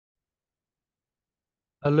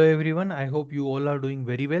Hello everyone, I hope you all are doing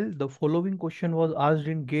very well. The following question was asked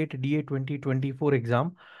in GATE DA 2024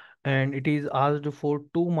 exam and it is asked for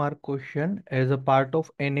 2 mark question as a part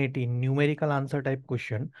of NAT numerical answer type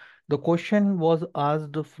question. The question was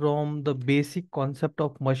asked from the basic concept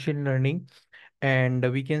of machine learning, and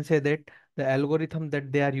we can say that the algorithm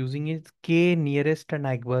that they are using is K nearest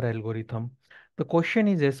neighbor algorithm. The question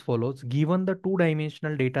is as follows: given the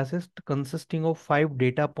two-dimensional dataset consisting of 5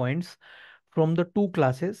 data points from the two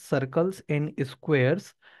classes circles and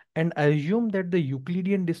squares, and assume that the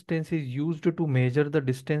Euclidean distance is used to measure the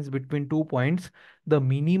distance between 2 points, the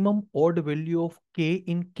minimum odd value of k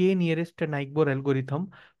in k nearest neighbor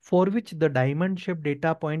algorithm for which the diamond shaped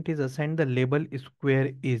data point is assigned the label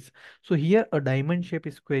square is. So here a diamond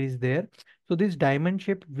shape square is there. So this diamond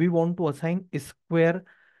shape we want to assign square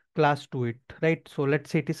class to it, right? So let's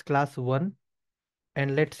say it is class 1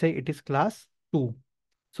 and let's say it is class 2.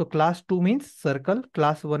 So class 2 means circle,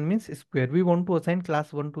 class 1 means square. We want to assign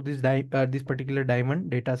class 1 to this particular diamond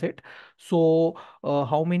data set. So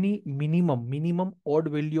how many minimum odd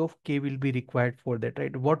value of k will be required for that,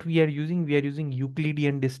 right? What we are using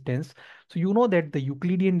Euclidean distance. So you know that the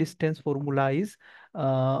Euclidean distance formula is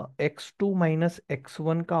x2 minus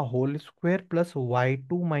x1 ka whole square plus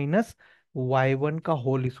y2 minus y1 ka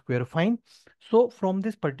whole square. Fine. So from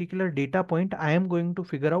this particular data point, I am going to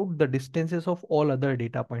figure out the distances of all other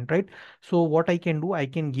data point, right? So what I can do, I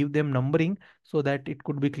can give them numbering so that it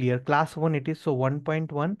could be clear. Class 1 it is so 1.1,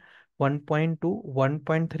 1.2,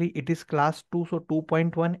 1.3, it is class 2, so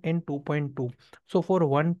 2.1 and 2.2. So for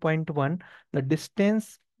 1.1, the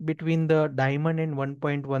distance between the diamond and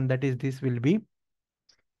 1.1, that is this will be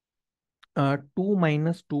 2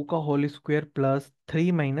 minus 2 का whole square plus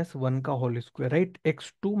 3 minus 1 का whole square, right?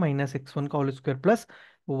 x2 minus x1 का whole square plus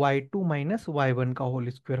y2 minus y1 का whole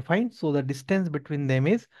square. Fine. So the distance between them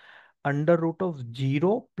is under root of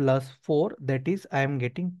 0 plus 4, that is I am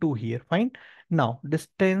getting 2 here. Fine. Now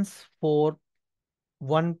distance for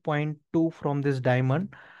 1.2 from this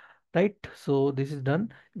diamond, right? So this is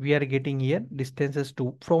done. We are getting here distance is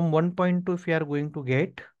 2. From 1.2 if we are going to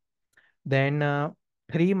get, then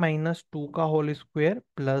 3 minus 2 का whole square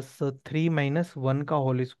plus 3 minus 1 का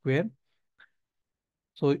whole square.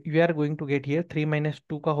 So you are going to get here 3 minus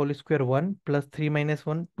 2 का whole square 1 plus 3 minus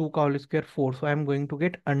 1 2 का whole square 4. So I am going to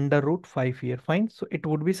get under root 5 here. Fine. So it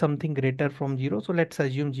would be something greater from 0. So let's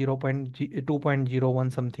assume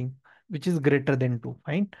 2.01 something which is greater than 2.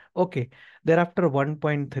 Fine. Okay. Thereafter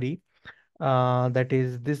 1.3, that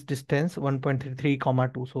is this distance 1.33 comma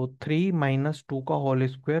 2. So 3 minus 2 ka whole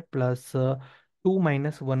square plus 2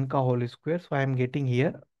 minus 1 ka whole square. So I am getting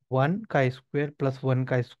here 1 ka square plus 1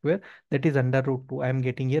 ka square, that is under root 2. I am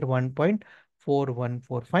getting here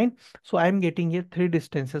 1.414. Fine. So I am getting here three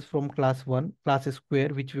distances from class 1 class square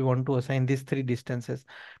which we want to assign these three distances.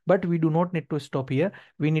 But we do not need to stop here.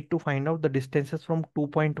 We need to find out the distances from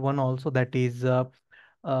 2.1 also, that is uh,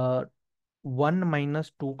 1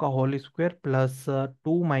 minus 2 का whole square plus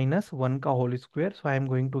 2 minus 1 का whole square. So I am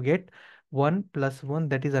going to get 1 plus 1,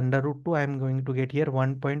 that is under root 2. I am going to get here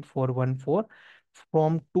 1.414.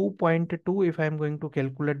 From 2.2, if I am going to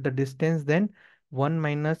calculate the distance, then 1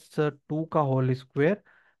 minus 2 का whole square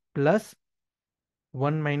plus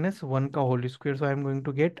 1 minus 1 का whole square. So I am going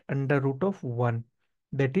to get under root of 1,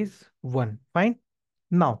 that is 1. Fine.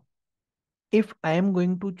 Now, if I am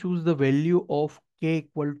going to choose the value of k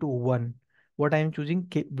equal to 1, what I am choosing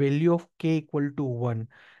value of k equal to 1,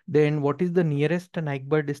 then what is the nearest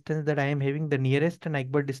neighbor distance that I am having? The nearest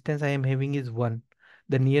neighbor distance I am having is 1.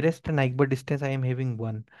 The nearest neighbor distance I am having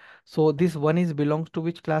 1. So this 1 is belongs to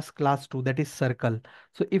which class? Class 2, that is circle.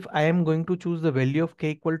 So if I am going to choose the value of k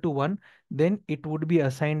equal to 1, then it would be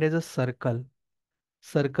assigned as a circle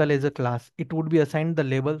as a class. It would be assigned the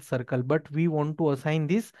label circle, but we want to assign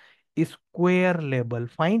this square label.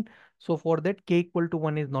 Fine. So for that k equal to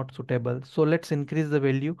 1 is not suitable. So let's increase the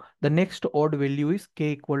value. The next odd value is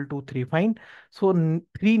k equal to 3. Fine. So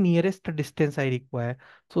 3 nearest distance I require.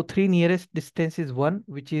 So 3 nearest distance is 1,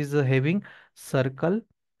 which is having circle,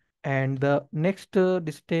 and the next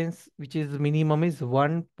distance which is minimum is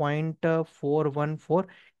 1.414.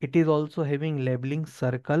 It is also having labeling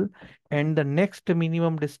circle, and the next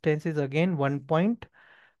minimum distance is again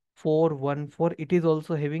 1.414. It is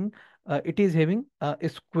also having a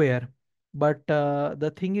square. But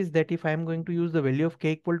the thing is that if I am going to use the value of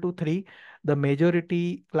k equal to 3, the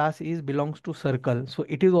majority class is belongs to circle, so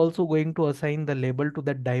it is also going to assign the label to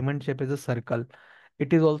that diamond shape as a circle.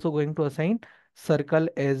 It is also going to assign circle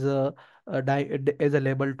as as a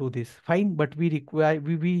label to this. Fine, but we require,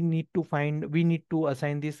 we need to find, we need to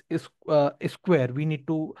assign this is square. We need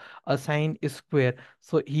to assign a square.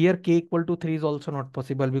 So here k equal to 3 is also not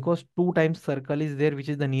possible because 2 times circle is there, which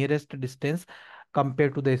is the nearest distance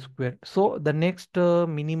compared to the square. So the next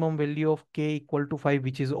minimum value of k equal to 5,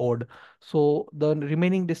 which is odd. So the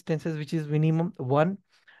remaining distances, which is minimum 1,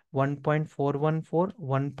 1.414,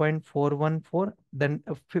 1.414, then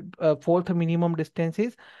fourth minimum distance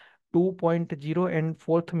is 2.0, and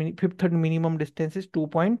fifth minimum distance is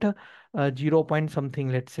 2.0 point something,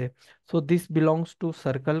 let's say. So this belongs to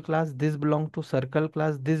circle class, this belong to circle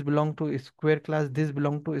class, this belong to square class, this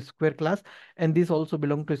belong to square class, and this also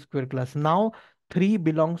belong to square class. Now 3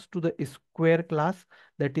 belongs to the square class,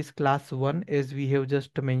 that is class 1, as we have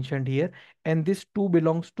just mentioned here, and this 2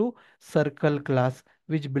 belongs to circle class,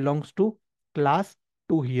 which belongs to class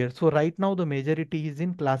 2 here. So right now the majority is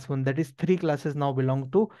in class 1, that is 3 classes now belong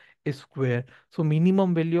to square. So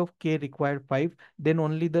minimum value of k required 5, then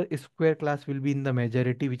only the square class will be in the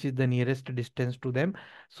majority, which is the nearest distance to them.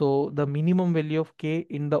 So the minimum value of k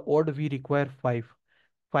in the odd we require 5.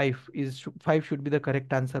 5 should be the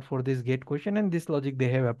correct answer for this gate question, and this logic they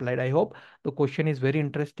have applied. I hope the question is very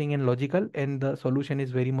interesting and logical, and the solution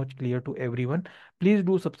is very much clear to everyone. Please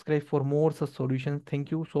do subscribe for more such solutions.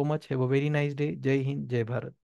 Thank you so much. Have a very nice day. Jai Hind, Jai Bharat.